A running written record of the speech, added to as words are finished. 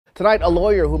Tonight, a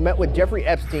lawyer who met with Jeffrey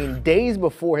Epstein days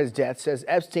before his death says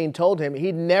Epstein told him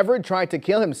he'd never tried to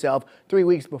kill himself 3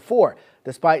 weeks before,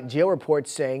 despite jail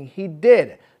reports saying he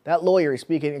did. That lawyer is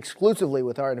speaking exclusively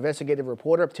with our investigative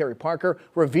reporter, Terry Parker,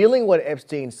 revealing what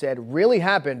Epstein said really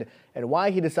happened and why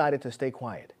he decided to stay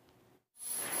quiet.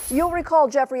 You'll recall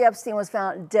Jeffrey Epstein was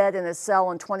found dead in his cell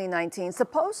in 2019,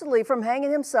 supposedly from hanging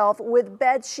himself with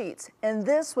bed sheets. And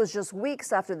this was just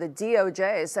weeks after the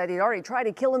DOJ said he'd already tried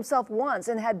to kill himself once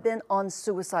and had been on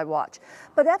suicide watch.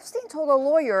 But Epstein told a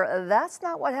lawyer that's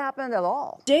not what happened at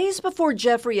all. Days before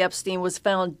Jeffrey Epstein was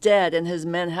found dead in his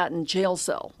Manhattan jail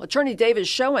cell, attorney David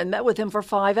Schoen met with him for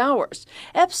 5 hours.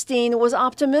 Epstein was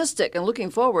optimistic and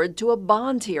looking forward to a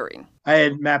bond hearing. I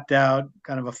had mapped out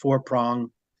kind of a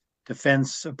four-pronged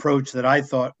defense approach that I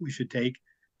thought we should take,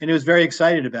 and he was very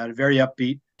excited about it, very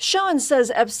upbeat. Schoen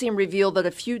says Epstein revealed that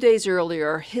a few days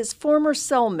earlier, his former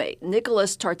cellmate,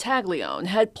 Nicholas Tartaglione,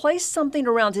 had placed something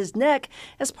around his neck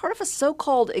as part of a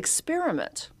so-called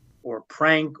experiment. Or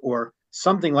prank or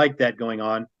something like that going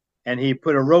on, and he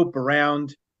put a rope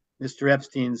around Mr.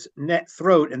 Epstein's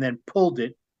throat and then pulled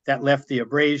it. That left the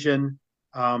abrasion,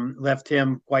 left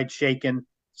him quite shaken.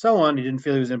 So on, he didn't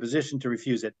feel he was in a position to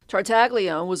refuse it.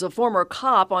 Tartaglione was a former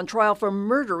cop on trial for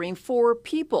murdering 4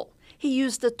 people. He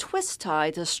used a twist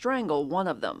tie to strangle one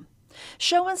of them.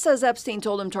 Schoen says Epstein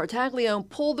told him Tartaglione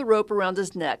pulled the rope around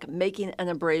his neck, making an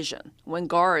abrasion. When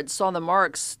guards saw the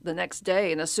marks the next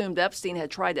day and assumed Epstein had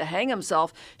tried to hang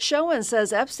himself, Schoen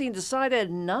says Epstein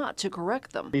decided not to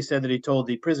correct them. He said that he told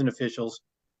the prison officials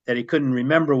that he couldn't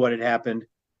remember what had happened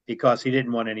because he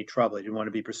didn't want any trouble. He didn't want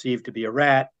to be perceived to be a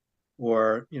rat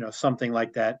or, something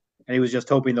like that. And he was just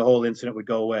hoping the whole incident would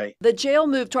go away. The jail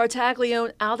moved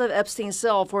Tartaglione out of Epstein's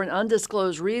cell for an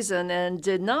undisclosed reason and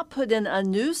did not put in a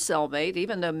new cellmate,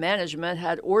 even though management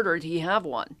had ordered he have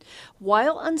one.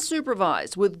 While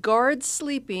unsupervised, with guards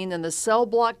sleeping and the cell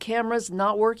block cameras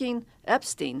not working,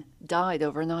 Epstein died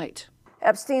overnight.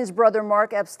 Epstein's brother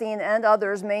Mark Epstein and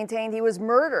others maintained he was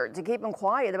murdered to keep him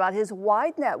quiet about his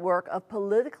wide network of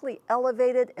politically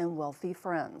elevated and wealthy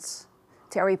friends.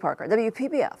 Terry Parker,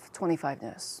 WPBF 25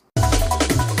 News.